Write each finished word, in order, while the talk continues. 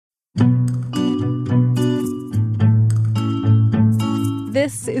This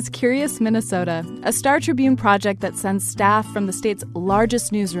is Curious Minnesota, a Star Tribune project that sends staff from the state's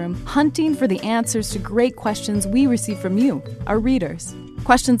largest newsroom hunting for the answers to great questions we receive from you, our readers.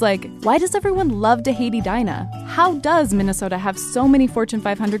 Questions like, why does everyone love to hate Edina? How does Minnesota have so many Fortune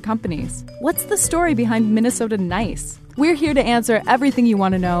 500 companies? What's the story behind Minnesota Nice? We're here to answer everything you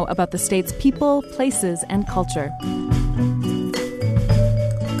want to know about the state's people, places, and culture.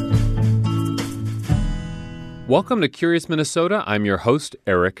 Welcome to Curious Minnesota. I'm your host,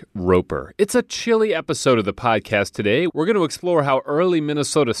 Eric Roper. It's a chilly episode of the podcast today. We're going to explore how early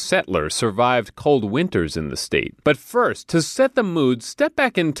Minnesota settlers survived cold winters in the state. But first, to set the mood, step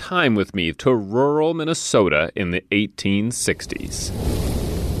back in time with me to rural Minnesota in the 1860s.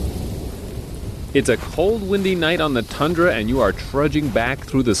 It's a cold, windy night on the tundra, and you are trudging back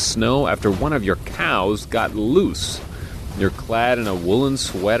through the snow after one of your cows got loose. You're clad in a woolen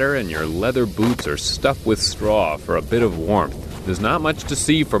sweater and your leather boots are stuffed with straw for a bit of warmth. There's not much to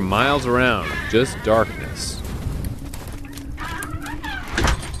see for miles around, just darkness.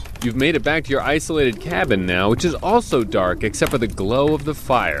 You've made it back to your isolated cabin now, which is also dark except for the glow of the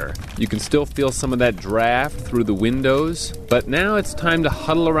fire. You can still feel some of that draft through the windows, but now it's time to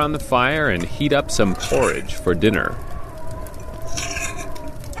huddle around the fire and heat up some porridge for dinner.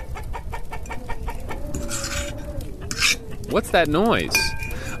 What's that noise?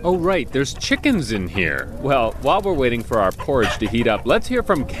 Oh, right, there's chickens in here. Well, while we're waiting for our porridge to heat up, let's hear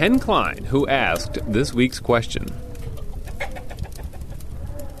from Ken Klein, who asked this week's question.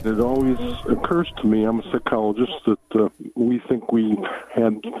 It always occurs to me, I'm a psychologist, that we think we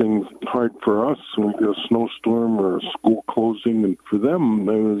had things hard for us when we get a snowstorm or a school closing, and for them,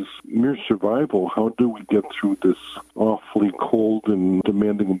 it was mere survival. How do we get through this awfully cold and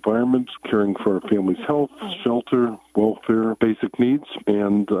demanding environment, caring for our family's health, shelter, welfare, basic needs?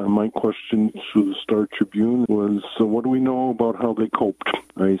 And my question to the Star Tribune was, what do we know about how they coped?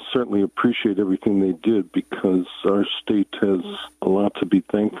 I certainly appreciate everything they did because our state has a lot to be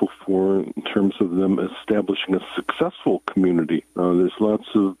thankful for in terms of them establishing a successful community. There's lots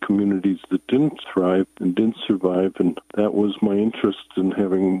of communities that didn't thrive and didn't survive, and that was my interest in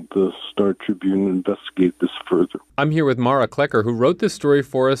having the Star Tribune investigate this further. I'm here with Mara Klecker, who wrote this story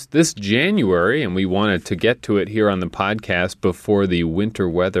for us this January, and we wanted to get to it here on the podcast before the winter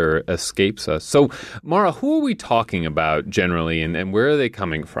weather escapes us. So, Mara, who are we talking about generally, and where are they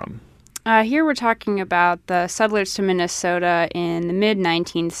coming from? Here we're talking about the settlers to Minnesota in the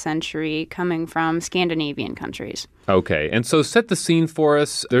mid-19th century coming from Scandinavian countries. Okay, and so set the scene for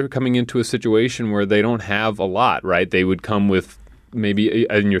us. They're coming into a situation where they don't have a lot, right? They would come with maybe,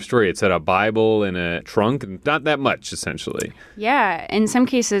 in your story, it said a Bible and a trunk, not that much, essentially. Yeah, in some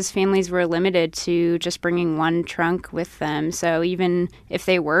cases, families were limited to just bringing one trunk with them. So even if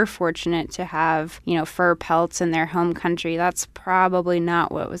they were fortunate to have, fur pelts in their home country, that's probably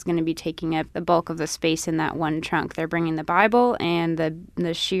not what was going to be taking up the bulk of the space in that one trunk. They're bringing the Bible and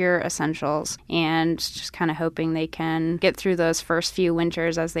the sheer essentials and just kind of hoping they can get through those first few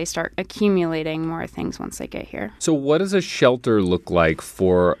winters as they start accumulating more things once they get here. So what does a shelter look like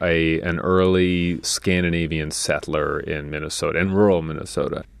for an early Scandinavian settler in Minnesota, in rural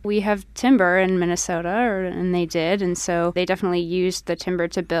Minnesota? We have timber in Minnesota, and they did, and so they definitely used the timber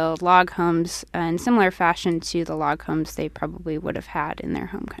to build log homes in similar fashion to the log homes they probably would have had in their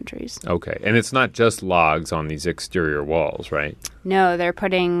home countries. Okay, and it's not just logs on these exterior walls, right? No, they're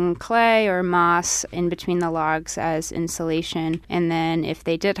putting clay or moss in between the logs as insulation, and then if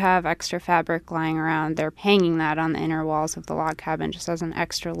they did have extra fabric lying around, they're hanging that on the inner walls of the log cabin just as an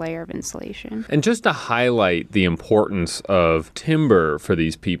extra layer of insulation. And just to highlight the importance of timber for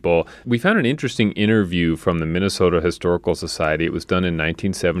these people, we found an interesting interview from the Minnesota Historical Society. It was done in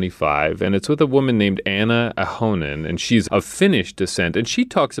 1975, and it's with a woman named Anna Ahonen, and she's of Finnish descent, and she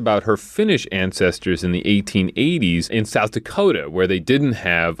talks about her Finnish ancestors in the 1880s in South Dakota, where they didn't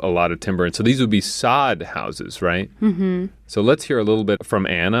have a lot of timber, and so these would be sod houses, right? Mm-hmm. So let's hear a little bit from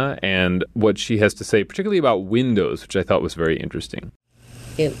Anna and what she has to say, particularly about windows, which I thought was very interesting.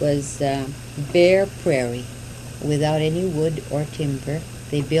 It was bare prairie without any wood or timber.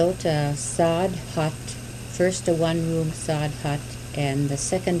 They built a sod hut, first a one-room sod hut, and the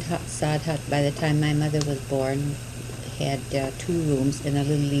second sod hut, by the time my mother was born, had 2 rooms and a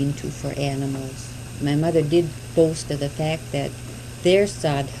little lean-to for animals. My mother did boast of the fact that their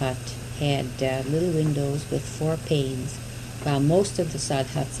sod hut had little windows with 4 panes, while most of the sod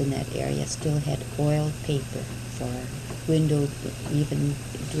huts in that area still had oiled paper for windows, even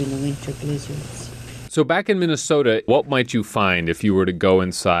during the winter blizzards. So back in Minnesota, what might you find if you were to go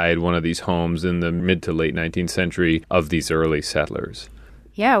inside one of these homes in the mid to late 19th century of these early settlers?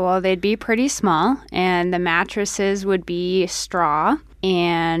 Yeah, well, they'd be pretty small, and the mattresses would be straw.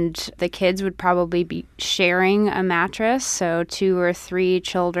 And the kids would probably be sharing a mattress, so 2 or 3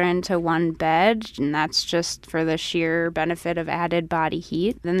 children to one bed, and that's just for the sheer benefit of added body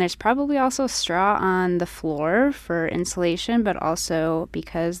heat. Then there's probably also straw on the floor for insulation, but also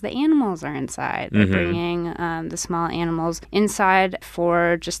because the animals are inside. They're bringing the small animals inside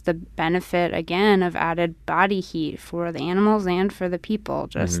for just the benefit, again, of added body heat for the animals and for the people.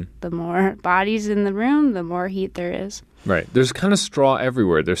 Just the more bodies in the room, the more heat there is. Right. There's kind of straw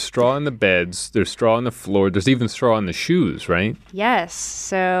everywhere. There's straw in the beds. There's straw on the floor. There's even straw on the shoes, right? Yes.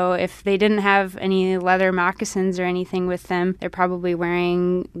 So if they didn't have any leather moccasins or anything with them, they're probably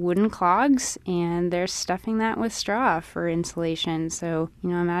wearing wooden clogs, and they're stuffing that with straw for insulation. So,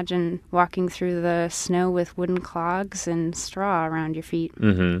 imagine walking through the snow with wooden clogs and straw around your feet.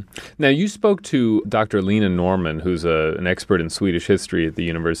 Now, you spoke to Dr. Lena Norman, who's an expert in Swedish history at the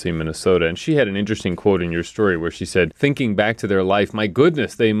University of Minnesota, and she had an interesting quote in your story where she said, thinking back to their life, my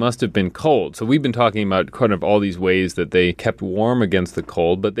goodness, they must have been cold. So we've been talking about kind of all these ways that they kept warm against the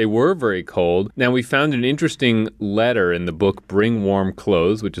cold, but they were very cold. Now, we found an interesting letter in the book Bring Warm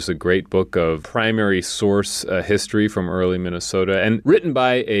Clothes, which is a great book of primary source history from early Minnesota, and written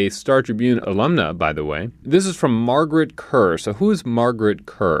by a Star Tribune alumna, by the way. This is from Margaret Kerr. So who is Margaret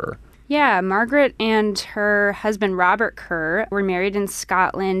Kerr? Yeah, Margaret and her husband Robert Kerr were married in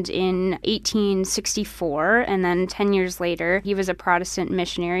Scotland in 1864, and then 10 years later, he was a Protestant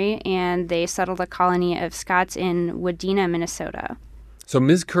missionary, and they settled a colony of Scots in Wadena, Minnesota. So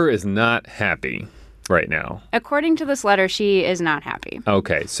Ms. Kerr is not happy right now. According to this letter, she is not happy.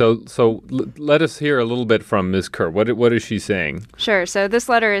 Okay, so let us hear a little bit from Ms. Kerr. What is she saying? Sure. So this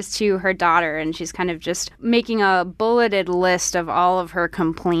letter is to her daughter, and she's kind of just making a bulleted list of all of her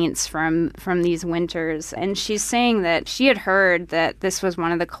complaints from these winters. And she's saying that she had heard that this was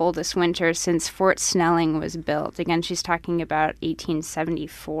one of the coldest winters since Fort Snelling was built. Again, she's talking about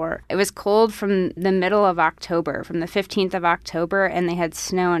 1874. It was cold from the middle of October, from the 15th of October, and they had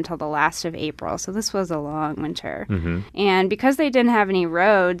snow until the last of April. So this was a long winter. And because they didn't have any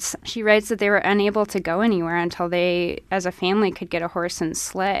roads, she writes that they were unable to go anywhere until they, as a family, could get a horse and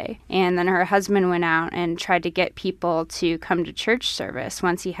sleigh. And then her husband went out and tried to get people to come to church service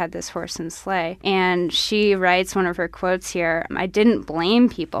once he had this horse and sleigh. And she writes one of her quotes here, I didn't blame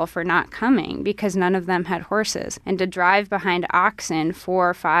people for not coming because none of them had horses. And to drive behind oxen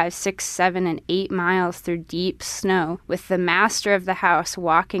 4, 5, 6, 7, and 8 miles through deep snow with the master of the house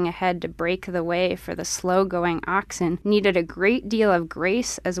walking ahead to break the way for the slow-going oxen needed a great deal of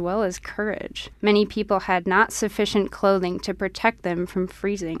grace as well as courage. Many people had not sufficient clothing to protect them from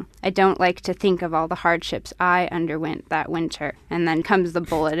freezing. I don't like to think of all the hardships I underwent that winter. And then comes the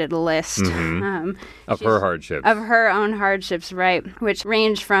bulleted list. Of her hardships. Of her own hardships, right, which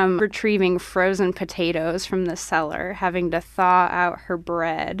range from retrieving frozen potatoes from the cellar, having to thaw out her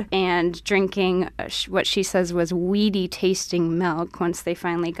bread, and drinking what she says was weedy-tasting milk once they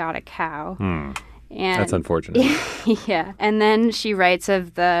finally got a cow. And that's unfortunate. Yeah. And then she writes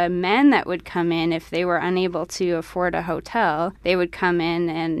of the men that would come in if they were unable to afford a hotel. They would come in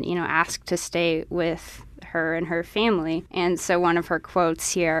and, ask to stay with her and her family. And so one of her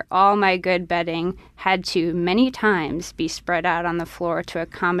quotes here, all my good bedding had to many times be spread out on the floor to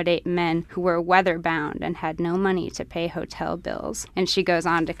accommodate men who were weather-bound and had no money to pay hotel bills. And she goes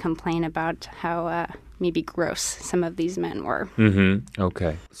on to complain about how maybe gross some of these men were.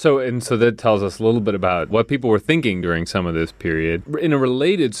 Okay. So that tells us a little bit about what people were thinking during some of this period. In a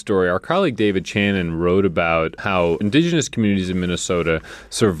related story, our colleague David Channon wrote about how indigenous communities in Minnesota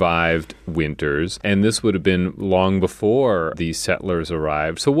survived winters, and this would have been long before these settlers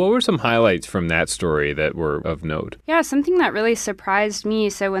arrived. So what were some highlights from that story that were of note? Yeah, something that really surprised me.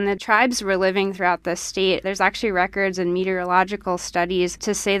 So when the tribes were living throughout the state, there's actually records and meteorological studies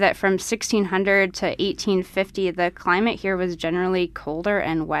to say that from 1600 to 1850, the climate here was generally colder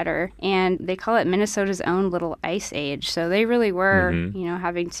and wetter, and they call it Minnesota's own little ice age. So they really were,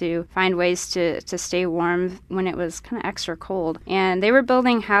 having to find ways to stay warm when it was kind of extra cold. And they were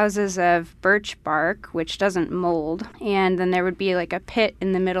building houses of birch bark, which doesn't mold, and then there would be like a pit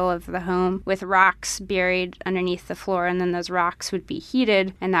in the middle of the home with rocks buried underneath the floor, and then those rocks would be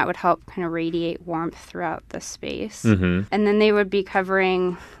heated, and that would help kind of radiate warmth throughout the space. And then they would be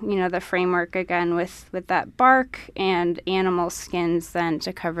covering, the framework again with with that bark and animal skins then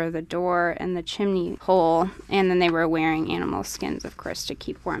to cover the door and the chimney hole. And then they were wearing animal skins, of course, to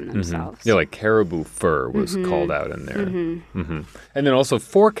keep warm themselves. Yeah, like caribou fur was called out in there. And then also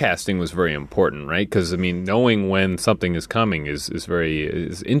forecasting was very important, right? Because, I mean, knowing when something is coming is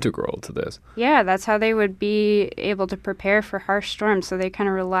integral to this. Yeah, that's how they would be able to prepare for harsh storms. So they kind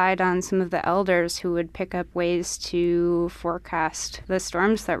of relied on some of the elders who would pick up ways to forecast the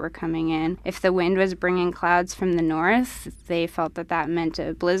storms that were coming in. If the wind was bringing clouds from the north, they felt that meant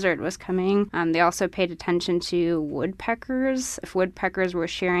a blizzard was coming. They also paid attention to woodpeckers. If woodpeckers were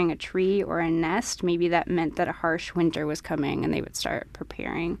sharing a tree or a nest, maybe that meant that a harsh winter was coming and they would start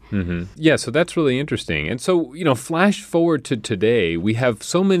preparing. Yeah, so that's really interesting. And so, flash forward to today, we have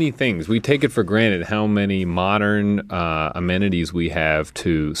so many things. We take it for granted how many modern amenities we have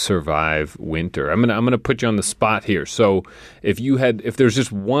to survive winter. I'm gonna put you on the spot here. So if there's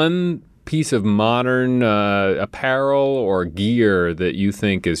just one piece of modern apparel or gear that you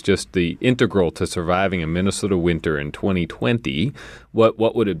think is just the integral to surviving a Minnesota winter in 2020,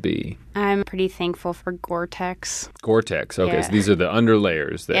 what would it be? I'm pretty thankful for Gore-Tex. Gore-Tex, okay. Yeah. So these are the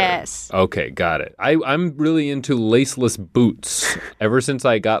underlayers there. Yes. Okay, got it. I'm really into laceless boots. Ever since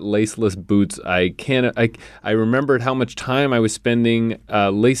I got laceless boots, I remembered how much time I was spending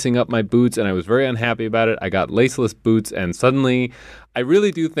lacing up my boots, and I was very unhappy about it. I got laceless boots, and suddenly I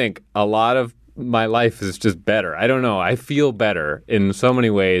really do think a lot of my life is just better. I don't know. I feel better in so many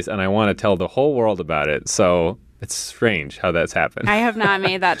ways, and I want to tell the whole world about it. So it's strange how that's happened. I have not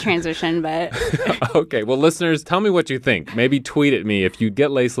made that transition, but... Okay, well, listeners, tell me what you think. Maybe tweet at me. If you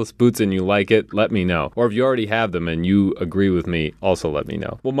get laceless boots and you like it, let me know. Or if you already have them and you agree with me, also let me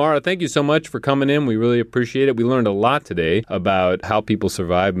know. Well, Mara, thank you so much for coming in. We really appreciate it. We learned a lot today about how people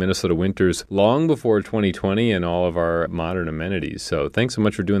survived Minnesota winters long before 2020 and all of our modern amenities. So thanks so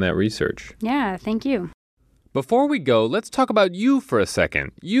much for doing that research. Yeah, thank you. Before we go, let's talk about you for a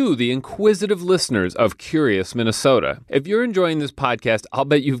second. You, the inquisitive listeners of Curious Minnesota. If you're enjoying this podcast, I'll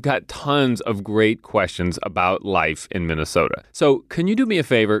bet you've got tons of great questions about life in Minnesota. So can you do me a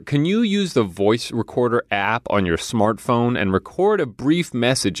favor? Can you use the voice recorder app on your smartphone and record a brief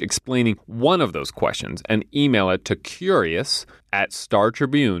message explaining one of those questions and email it to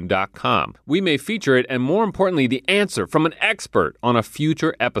curious@startribune.com. We may feature it and, more importantly, the answer from an expert on a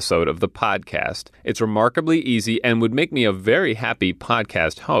future episode of the podcast. It's remarkably easy and would make me a very happy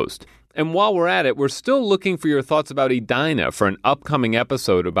podcast host. And while we're at it, we're still looking for your thoughts about Edina for an upcoming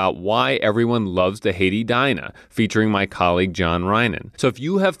episode about why everyone loves to hate Edina, featuring my colleague John Reinen. So if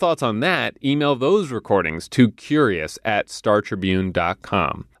you have thoughts on that, email those recordings to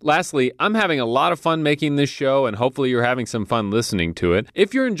curious@startribune.com. Lastly, I'm having a lot of fun making this show, and hopefully you're having some fun listening to it.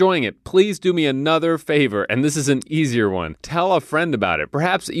 If you're enjoying it, please do me another favor, and this is an easier one. Tell a friend about it,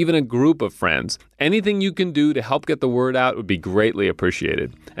 perhaps even a group of friends. Anything you can do to help get the word out would be greatly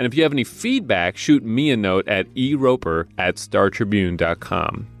appreciated. And if you have any feedback, shoot me a note at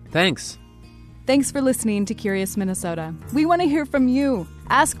eroper@startribune.com. Thanks. Thanks for listening to Curious Minnesota. We want to hear from you.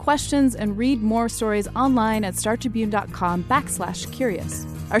 Ask questions and read more stories online at startribune.com/curious.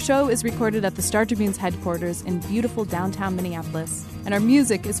 Our show is recorded at the Star Tribune's headquarters in beautiful downtown Minneapolis, and our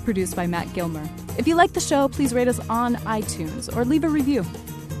music is produced by Matt Gilmer. If you like the show, please rate us on iTunes or leave a review.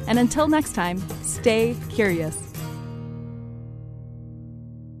 And until next time, stay curious.